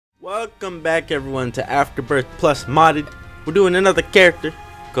Welcome back everyone to Afterbirth Plus Modded. We're doing another character.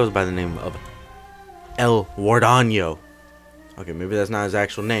 Goes by the name of El Warden. Okay, maybe that's not his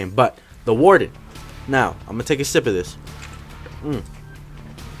actual name, but the Warden. Now, I'm gonna take a sip of this.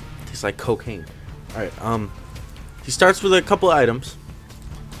 Tastes like cocaine. Alright, he starts with a couple items.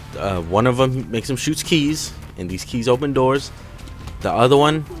 One of them makes him shoots keys, and these keys open doors. The other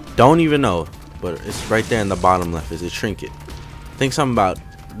one, don't even know, but it's right there in the bottom left, is a trinket. I think something about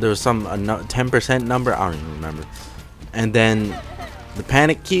there was some 10% number, I don't even remember. And then the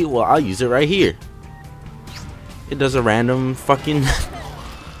panic key, well, I'll use it right here. It does a random fucking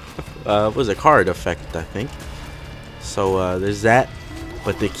what was it, card effect, I think. So there's that.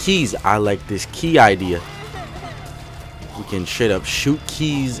 But the keys, I like this key idea. We can straight up shoot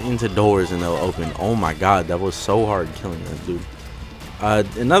keys into doors and they'll open. Oh my god, that was so hard killing that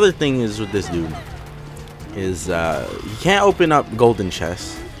dude. Another thing is with this dude is he can't open up golden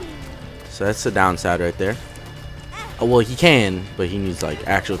chests, so that's the downside right there. Well, he can, but he needs like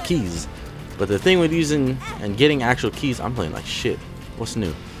actual keys. But the thing with using and getting actual keys, I'm playing like shit. What's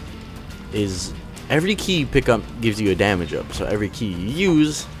new? Is every key you pick up gives you a damage up, so every key you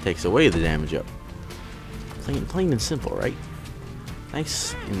use takes away the damage up. Plain and simple, right?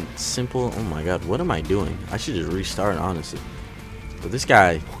 Nice and simple. Oh my god, what am I doing? I should just restart, honestly. But this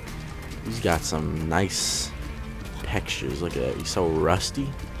guy, he's got some nice textures. Look at that. He's so rusty.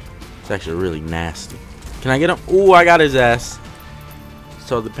 It's actually really nasty. Can I get him? Oh, I got his ass.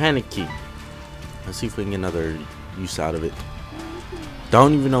 So the panic key. Let's see if we can get another use out of it.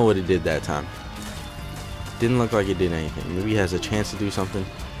 Don't even know what it did that time. Didn't look like it did anything. Maybe he has a chance to do something.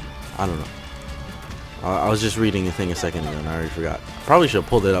 I don't know. I was just reading a thing a second ago and I already forgot. Probably should have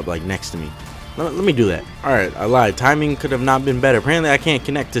pulled it up like next to me. Let me do that. Alright, I lied. Timing could have not been better. Apparently I can't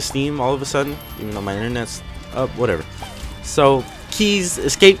connect to Steam all of a sudden, even though my internet's up, whatever. So, keys,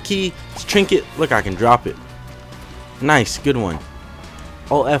 escape key, trinket. Look, I can drop it. Nice, good one.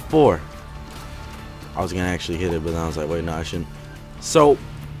 Oh, F4. I was gonna actually hit it, but then I was like, wait, no, I shouldn't. So,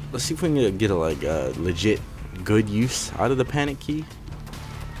 let's see if we can get a legit good use out of the panic key.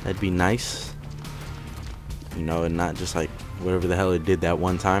 That'd be nice. You know, and not just like whatever the hell it did that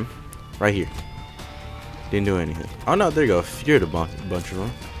one time. Right here. Didn't do anything. Oh no, there you go. Feared a bunch of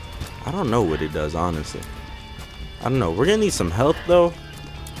them. I don't know what it does, honestly. I don't know. We're gonna need some health though.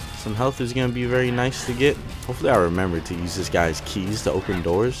 Some health is gonna be very nice to get. Hopefully I remember to use this guy's keys to open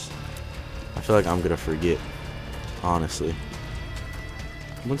doors. I feel like I'm gonna forget, honestly. It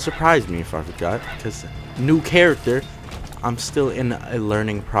wouldn't surprise me if I forgot, because new character, I'm still in a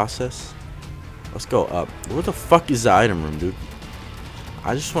learning process. Let's go up. Where the fuck is the item room, dude?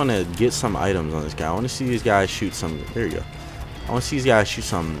 I just want to get some items on this guy. I want to see these guys shoot some. There you go. I want to see these guys shoot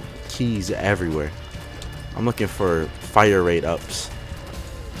some keys everywhere. I'm looking for fire rate ups.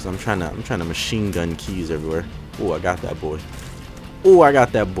 Cause I'm trying to machine gun keys everywhere. Oh, I got that boy. Oh, I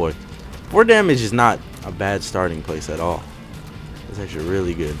got that boy. 4 damage is not a bad starting place at all. It's actually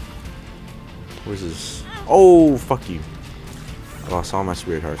really good. Where's this? Oh, fuck you. I lost all my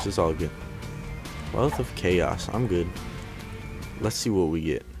spirit hearts. It's all good. Wealth of chaos. I'm good. Let's see what we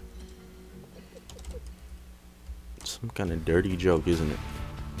get. Some kind of dirty joke, isn't it?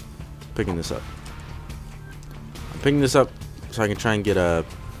 Picking this up. I'm picking this up so I can try and get a...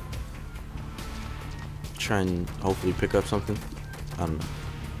 Try and hopefully pick up something. I don't know.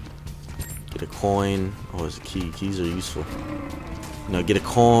 Get a coin. Oh, it's a key. Keys are useful. You know, get a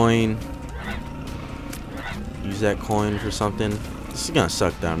coin. Use that coin for something. This is gonna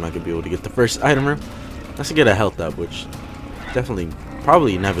suck that I'm not gonna be able to get the first item room. Let's get a health up, which... definitely,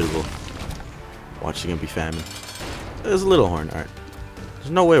 probably inevitable. Watch, it's gonna be famine. There's a little horn, alright.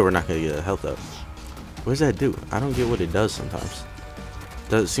 There's no way we're not gonna get a health up. What does that do? I don't get what it does sometimes.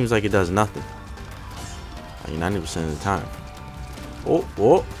 It seems like it does nothing. Like 90% of the time.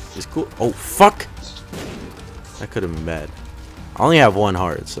 Oh, it's cool. Oh, fuck! That could have been bad. I only have 1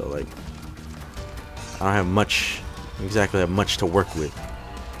 heart, so like, I don't have much, exactly have much to work with.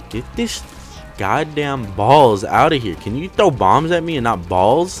 Get this goddamn balls out of here. Can you throw bombs at me and not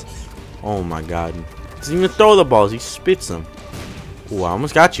balls? Oh my god. Doesn't even throw the balls, he spits them. Oh, I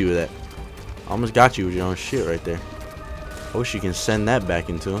almost got you with that. I almost got you with your own shit right there. I wish you can send that back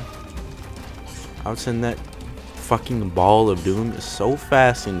into him. I would send that fucking ball of doom so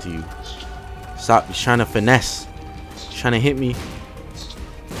fast into you. Stop, he's trying to finesse. He's trying to hit me.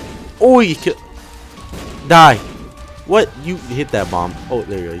 Oh, you kill. Die. What? You hit that bomb. Oh,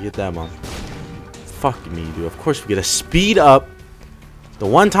 there you go, you hit that bomb. Fuck me, dude. Of course we get a speed up. The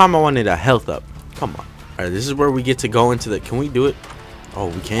one time I wanted a health up. Come on. Alright, this is where we get to go into the... Can we do it? Oh,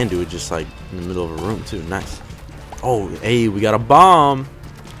 we can do it just like in the middle of a room too. Nice. Oh, hey, we got a bomb.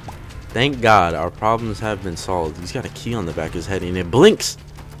 Thank God our problems have been solved. He's got a key on the back of his head and it blinks.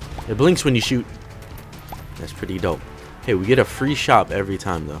 It blinks when you shoot. That's pretty dope. Hey, we get a free shop every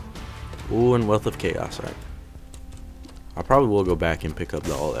time though. Ooh, and Wealth of Chaos. Alright. I probably will go back and pick up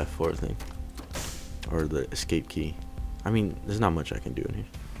the Alt F4 thing. Or the escape key. I mean, there's not much I can do in here.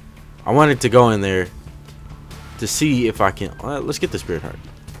 I wanted to go in there to see if I can... let's get the Spirit Heart.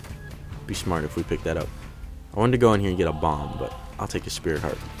 Be smart if we pick that up. I wanted to go in here and get a bomb, but I'll take a Spirit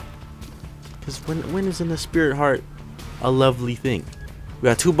Heart. Because when isn't a Spirit Heart a lovely thing? We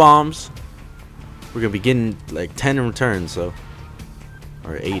got 2 bombs. We're going to be getting like 10 in return, so...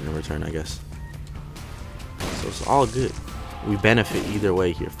 Or 8 in return, I guess. So it's all good. We benefit either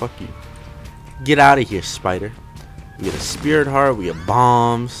way here. Fuck you. Get out of here, spider. We get a Spirit Heart. We get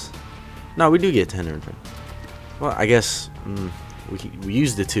bombs. No, we do get 10 in return. Well, I guess... we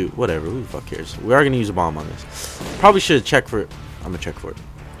used the 2. Whatever. Who the fuck cares? We are going to use a bomb on this. Probably should have checked for it. I'm going to check for it.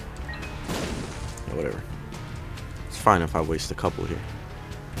 Yeah, whatever. It's fine if I waste a couple here.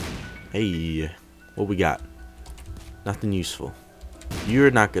 Hey. What we got? Nothing useful.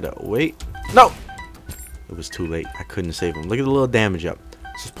 You're not going to... Wait. No! It was too late. I couldn't save him. Look at the little damage up.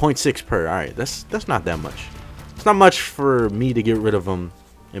 This is 0.6 per. Alright. That's not that much. It's not much for me to get rid of them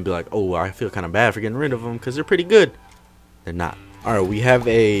and be like, oh, I feel kind of bad for getting rid of them because they're pretty good. They're not. Alright, we have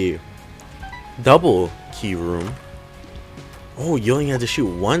a double key room. Oh, you only had to shoot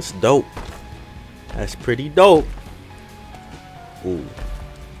once? Dope. That's pretty dope. Ooh.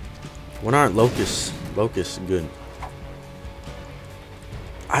 When aren't locusts good?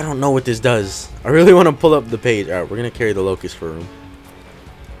 I don't know what this does. I really want to pull up the page. Alright, we're going to carry the locust for a room.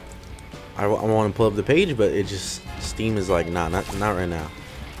 I want to pull up the page, but it just... Steam is like, nah, not right now.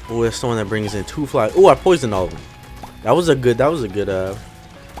 Oh, that's the one that brings in 2 flies. Oh, I poisoned all of them. That was a good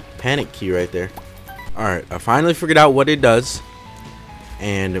panic key right there. Alright, I finally figured out what it does.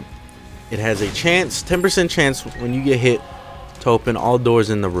 And it has a chance, 10% chance when you get hit to open all doors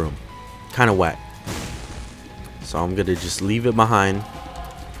in the room. Kind of whack. So I'm going to just leave it behind.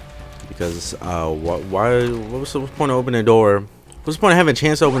 Because, what's the point of opening a door? What's the point of having a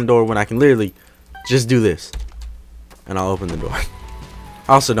chance to open the door when I can literally just do this? And I'll open the door.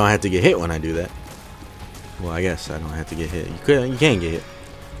 I also don't have to get hit when I do that. Well, I guess I don't have to get hit. You can get hit.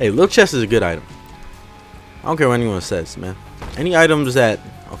 Hey, little chest is a good item. I don't care what anyone says, man. Any items that...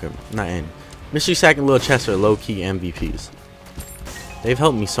 Okay, not any. Mystery Sack and little chests are low-key MVPs. They've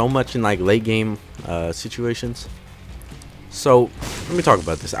helped me so much in, like, late-game situations. So, let me talk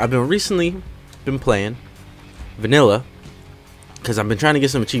about this. I've recently been playing vanilla. Because I've been trying to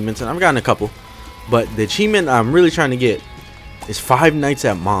get some achievements, and I've gotten a couple. But the achievement I'm really trying to get is 5 Nights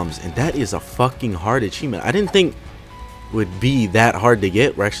at Mom's, and that is a fucking hard achievement. I didn't think it would be that hard to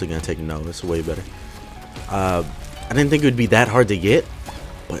get. We're actually gonna take a no. It's way better. I didn't think it would be that hard to get,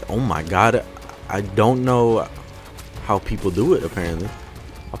 but oh my god, I don't know how people do it. Apparently,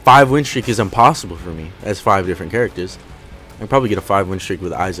 a 5-win streak is impossible for me. As 5 different characters, I can probably get a 5-win streak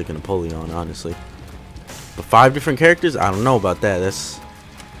with Isaac and Napoleon, honestly. But 5 different characters, I don't know about that.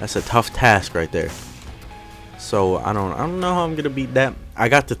 That's a tough task right there. So I don't know how I'm gonna beat that. I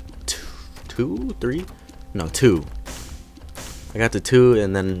got the 2. I got the 2,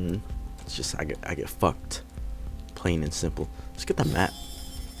 and then it's just I get fucked, plain and simple. Let's get the map.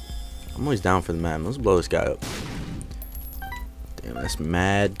 I'm always down for the map. Let's blow this guy up. Damn, that's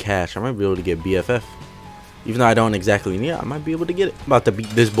mad cash. I might be able to get BFF, even though I don't exactly need it. I might be able to get it. I'm about to beat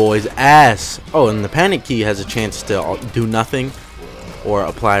this boy's ass. Oh, and the panic key has a chance to do nothing or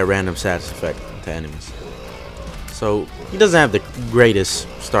apply a random status effect to enemies. So he doesn't have the greatest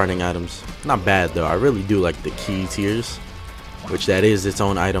starting items. Not bad though. I really do like the key tiers, which that is its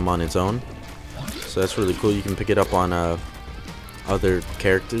own item on its own. So that's really cool. You can pick it up on other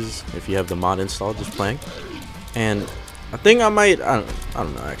characters if you have the mod installed, just playing. And I think I might, I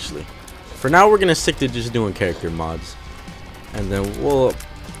don't know actually. For now we're gonna stick to just doing character mods, and then we'll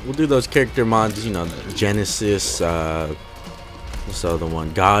do those character mods. You know, Genesis. What's the other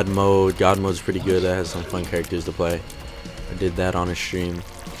one? God mode. God mode's pretty good. That has some fun characters to play. I did that on a stream,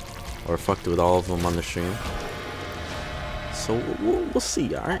 or fucked with all of them on the stream. So we'll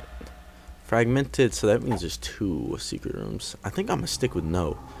see. All right. Fragmented. So that means there's 2 secret rooms. I think I'm gonna stick with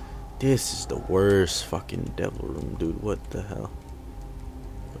no. This is the worst fucking devil room, dude. What the hell?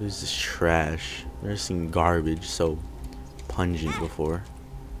 What is this trash? I've never seen garbage so pungent before.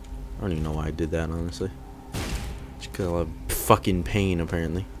 I don't even know why I did that, honestly. Just kill a fucking pain,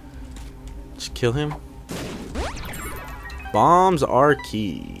 apparently. Just kill him. Bombs are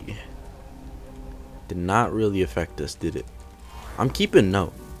key. Did not really affect us, did it? I'm keeping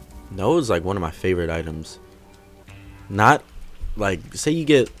no. No is like one of my favorite items. Not like, say you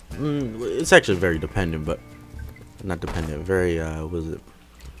get, it's actually very dependent, but not dependent, very, what is it?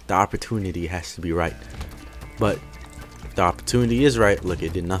 The opportunity has to be right. But if the opportunity is right, look,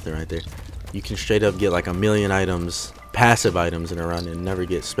 it did nothing right there. You can straight up get like 1,000,000 items, passive items in a run, and never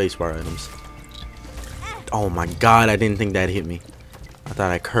get spacebar items. Oh my god, I didn't think that hit me. I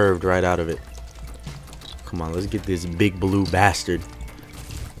thought I curved right out of it. Come on, let's get this big blue bastard.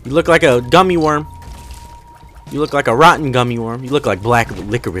 You look like a gummy worm. You look like a rotten gummy worm. You look like black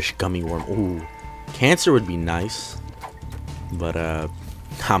licorice gummy worm. Ooh, cancer would be nice, but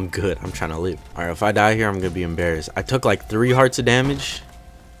I'm good. I'm trying to live. All right, if I die here, I'm gonna be embarrassed. I took like 3 hearts of damage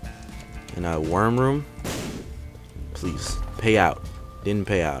in a worm room. Please pay out. Didn't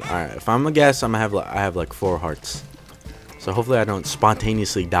pay out. All right, if I'm gonna guess, I have like 4 hearts. So hopefully I don't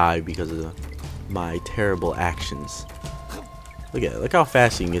spontaneously die because of my terrible actions. Look how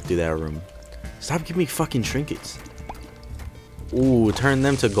fast you can get through that room. Stop giving me fucking trinkets. Ooh, turn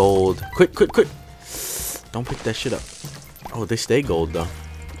them to gold. Quick. Don't pick that shit up. Oh, they stay gold though.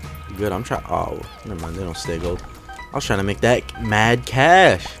 Good, I'm trying. Oh, never mind, they don't stay gold. I was trying to make that mad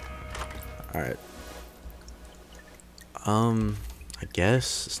cash. Alright. I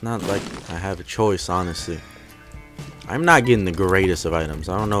guess it's not like I have a choice, honestly. I'm not getting the greatest of items.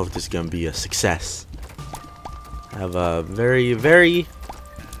 I don't know if this is gonna be a success. I have a very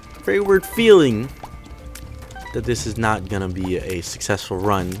weird feeling that this is not gonna be a successful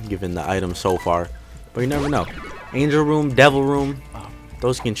run given the items so far, but you never know. Angel room, devil room,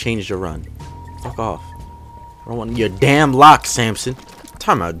 those can change the run. Fuck off. I don't want your damn lock, Samson.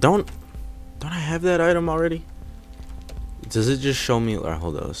 Time out. Don't I have that item already? Does it just show me? Or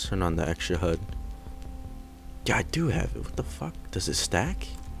hold on, let's turn on the extra HUD. Yeah, I do have it. What the fuck? Does it stack?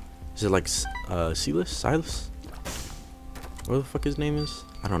 Is it like Silas? What the fuck his name is?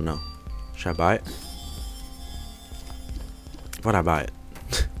 I don't know. Should I buy it? Why'd I buy it?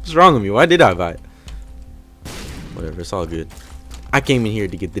 What's wrong with me? Why did I buy it? Whatever, it's all good. I came in here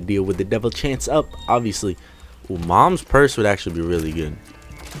to get the deal with the devil chance up, obviously. Ooh, mom's purse would actually be really good.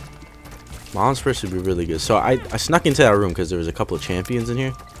 Mom's purse would be really good. So I snuck into that room because there was a couple of champions in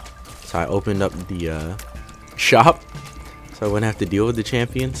here. So I opened up the shop so I wouldn't have to deal with the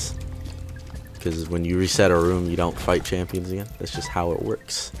champions. Because when you reset a room, you don't fight champions again. That's just how it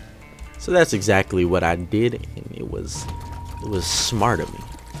works. So that's exactly what I did, and it was smart of me.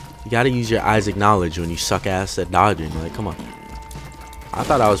 You gotta use your Isaac knowledge when you suck ass at dodging. Like, come on. I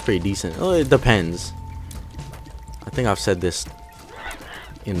thought I was pretty decent. Oh, it depends. I think I've said this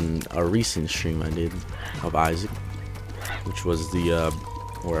in a recent stream I did of Isaac, which was the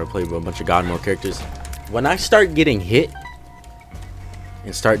where I played with a bunch of God mode characters. When I start getting hit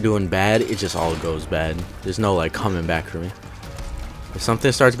and start doing bad, it just all goes bad. There's no like coming back for me. If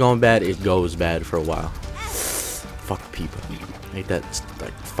something starts going bad, it goes bad for a while. Fuck people. Ain't that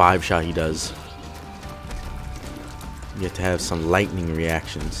like 5 shot he does. You have to have some lightning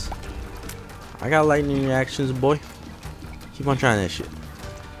reactions. I got lightning reactions, boy. Keep on trying that shit.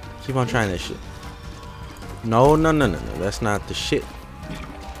 Keep on trying that shit. No. That's not the shit.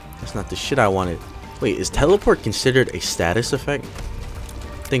 That's not the shit I wanted. Wait, is teleport considered a status effect?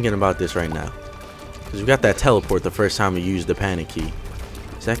 Thinking about this right now. Because we got that teleport the first time we used the panic key.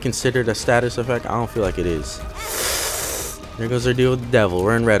 Is that considered a status effect? I don't feel like it is. There goes our deal with the devil.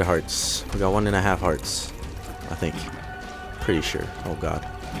 We're in red hearts. We got 1.5 hearts. I think. Pretty sure. Oh god.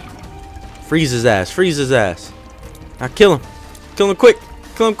 Freeze his ass. Freeze his ass. Now kill him. Kill him quick.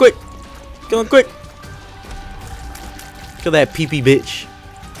 Kill him quick. Kill him quick. Kill that pee-pee bitch.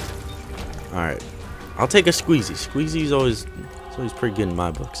 Alright. I'll take a squeezy. Squeezy's always pretty good in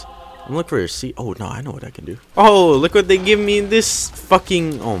my books. I'm looking for a seat. Oh no, I know what I can do. Oh, look what they give me in this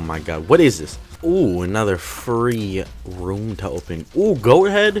fucking. Oh my god. What is this? Ooh, another free room to open. Ooh, goat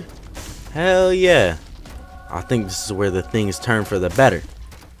head? Hell yeah. I think this is where the things turn for the better.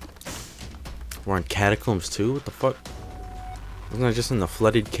 We're in catacombs too? What the fuck? Wasn't I just in the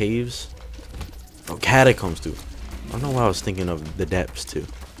flooded caves? Oh, catacombs too. I don't know why I was thinking of the depths too.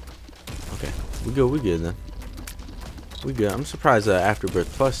 Okay, we good then. We good. I'm surprised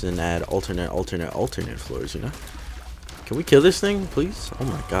Afterbirth Plus didn't add alternate floors, you know? Can we kill this thing, please? Oh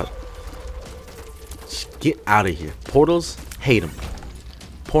my god. Just get out of here. Portals, hate them.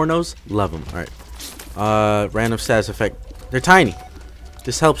 Pornos, love them. Alright. Random status effect. They're tiny.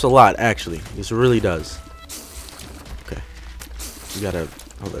 This helps a lot, actually. This really does. Okay. We gotta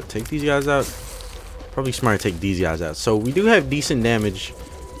hold on, take these guys out. Probably smart to take these guys out. So we do have decent damage.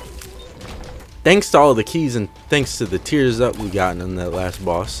 Thanks to all the keys and thanks to the tears up we got in that last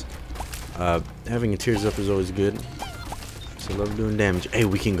boss. Having a tears up is always good. So love doing damage. Hey,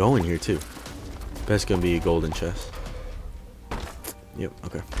 we can go in here too. That's gonna be a golden chest. Yep,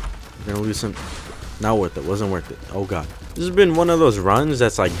 okay. We're gonna lose some. Not worth it. Wasn't worth it. Oh god. This has been one of those runs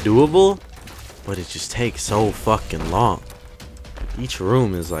that's like doable, but it just takes so fucking long. Each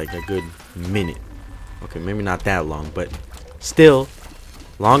room is like a good minute. Okay, maybe not that long, but still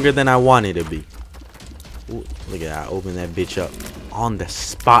longer than I wanted to be. Ooh, look at that. I opened that bitch up on the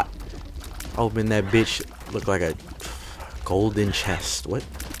spot. Open that bitch. Look like a golden chest. What?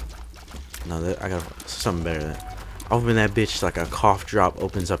 No, I got something better than that. Open that bitch like a cough drop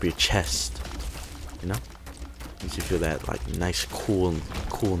opens up your chest. You know? Makes you feel that like nice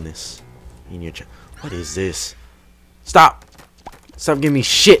coolness in your chest. What is this? Stop! Stop giving me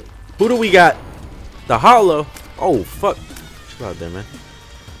shit! Who do we got? The hollow? Oh fuck. Chill out there, man.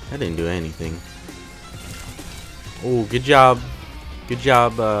 That didn't do anything. Oh, good job. Good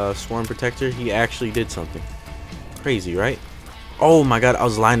job, Swarm Protector. He actually did something. Crazy, right? Oh my god, I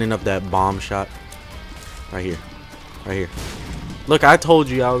was lining up that bomb shot. Right here. Right here. Look, I told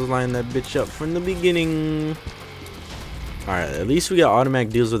you I was lining that bitch up from the beginning. Alright, at least we got automatic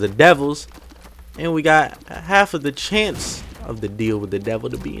deals with the devils. And we got half of the chance of the deal with the devil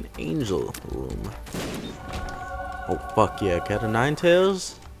to be an angel room. Oh, fuck yeah. Cat of Nine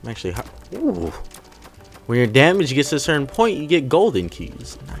Tails. I'm actually hot. Ooh. When your damage gets to a certain point, you get golden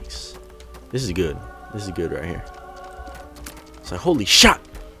keys. Nice. This is good. This is good right here. It's like, holy shot.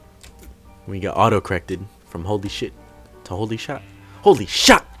 We got auto-corrected from holy shit to holy shot. Holy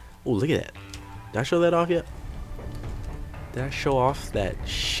shot. Oh, look at that. Did I show that off yet? Did I show off that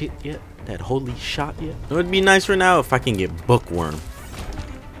shit yet? That holy shot yet? It would be nice for now if I can get Bookworm.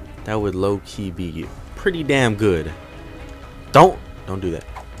 That would low-key be pretty damn good. Don't do that.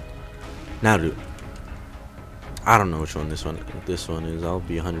 Now do it. I don't know which one this one is. I'll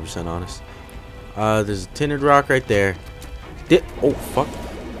be 100% honest. There's a tinted rock right there. Oh fuck.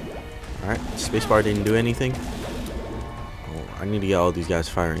 Alright, spacebar didn't do anything. Oh, I need to get all these guys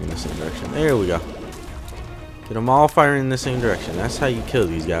firing in the same direction. There we go. Get them all firing in the same direction. That's how you kill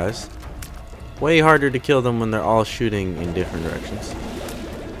these guys. Way harder to kill them when they're all shooting in different directions.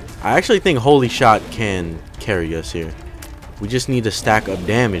 I actually think Holy Shot can carry us here. We just need to stack up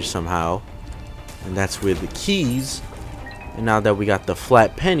damage somehow. And that's with the keys. And now that we got the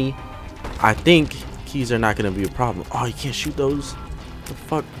flat penny, I think keys are not going to be a problem. Oh, you can't shoot those? What the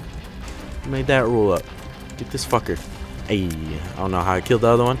fuck? Who made that rule up? Get this fucker. Hey, I don't know how I killed the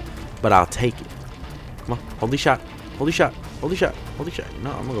other one, but I'll take it. Come on. Holy shot. Holy shot. Holy shot. Holy shot.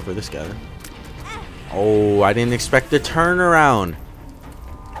 No, I'm going to go for this guy then. Oh, I didn't expect the turnaround.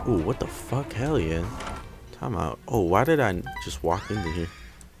 Ooh, what the fuck? Hell yeah. Time out. Oh, why did I just walk into here?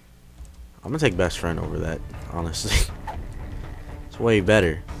 I'm gonna take best friend over that, honestly. It's way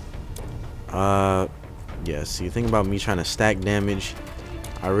better. Yeah, see, the thing about me trying to stack damage,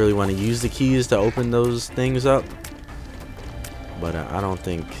 I really want to use the keys to open those things up. But I don't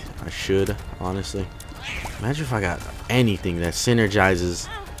think I should, honestly. Imagine if I got anything that synergizes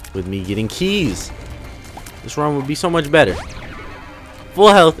with me getting keys. This run would be so much better. Full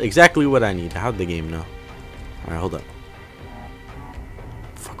health, exactly what I need. How'd the game know? Alright, hold up.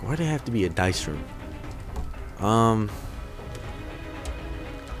 Fuck, why'd it have to be a dice room? I'm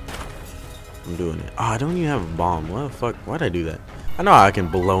doing it. Oh, I don't even have a bomb. What the fuck? Why'd I do that? I know I can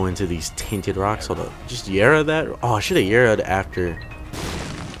blow into these tinted rocks. Hold up. Just Yara that? Oh, I should have Yara'd after.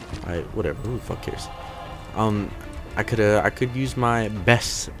 Alright, whatever. Who the fuck cares? I could use my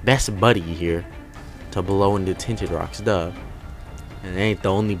best buddy here to blow into tinted rocks. Duh. And it ain't the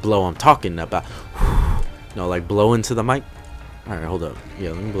only blow I'm talking about. No, like blow into the mic. Alright, hold up.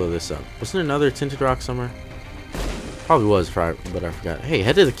 Yeah, let me blow this up. Wasn't there another tinted rock somewhere? Probably was, but I forgot. Hey,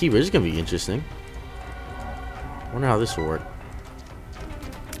 head to the keyboard. This is gonna be interesting. Wonder how this will work.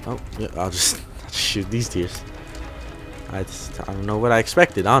 Oh, yeah, I'll just shoot these tears. I don't know what I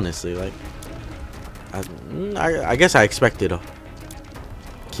expected, honestly. Like, I guess I expected a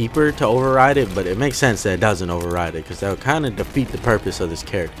keeper to override it, but it makes sense that it doesn't override it, because that would kind of defeat the purpose of this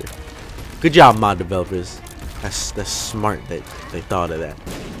character. Good job, mod developers. That's smart that they thought of that.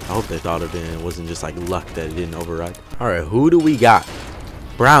 I hope they thought of it and it wasn't just like luck that it didn't override. Alright, who do we got?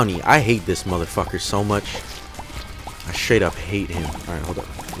 Brownie. I hate this motherfucker so much. I straight up hate him. Alright, hold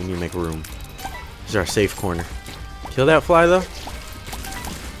up. We need to make room. This is our safe corner. Kill that fly though.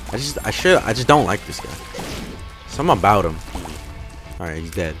 I just don't like this guy. Something about him. Alright,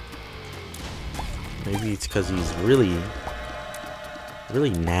 he's dead. Maybe it's because he's really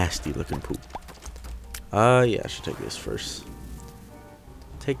nasty looking poop. Yeah, I should take this first.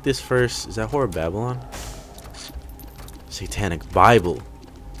 Take this first. Is that Horror Babylon? Satanic Bible.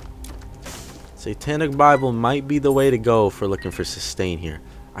 Satanic Bible might be the way to go for looking for sustain here.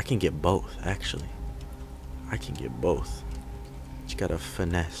 I can get both, actually. I can get both. But you Gotta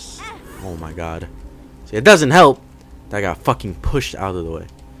finesse. Oh my god. See, it doesn't help that I got fucking pushed out of the way.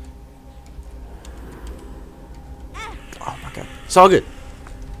 Oh my god. It's all good.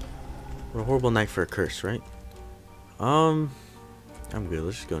 What a horrible night for a curse, right? I'm good.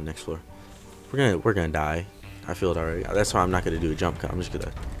 Let's just go next floor. We're gonna die. I feel it already. That's why I'm not gonna do a jump cut. I'm just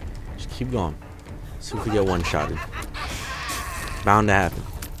gonna keep going. See if we get one-shotted. Bound to happen.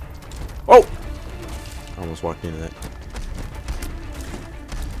 Oh! I almost walked into that.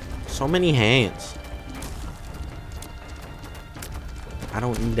 So many hands. I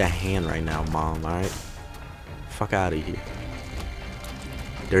don't need a hand right now, Mom, alright? Fuck out of here.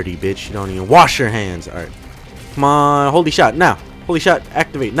 Dirty bitch, you don't even wash your hands. Alright. Come on, holy shot, now. Holy shot,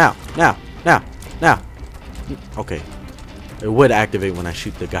 activate, now. Okay. It would activate when I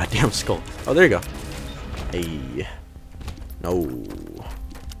shoot the goddamn skull. Oh, there you go. Hey. No.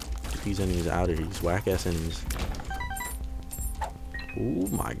 Get these enemies out of here, these whack-ass enemies. Oh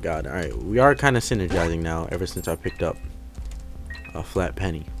my god. Alright, we are kind of synergizing now ever since I picked up a flat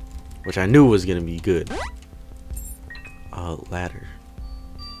penny, which I knew was gonna be good. Ladder.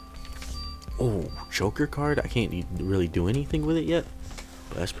 Oh, Joker card. I can't really do anything with it yet,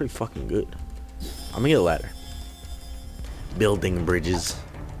 but that's pretty fucking good. I'm gonna get a ladder. Building bridges.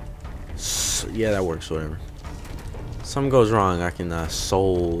 So, yeah, that works. Whatever. Something goes wrong, I can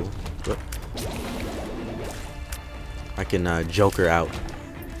Joker out.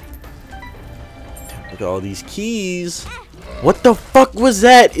 Look at all these keys. What the fuck was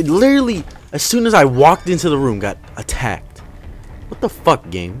that? It literally, as soon as I walked into the room, got attacked. What the fuck,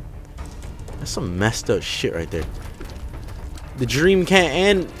 game? That's some messed up shit right there. The dream can't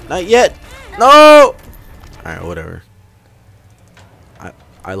end. Not yet. No! Alright, whatever.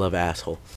 I love asshole.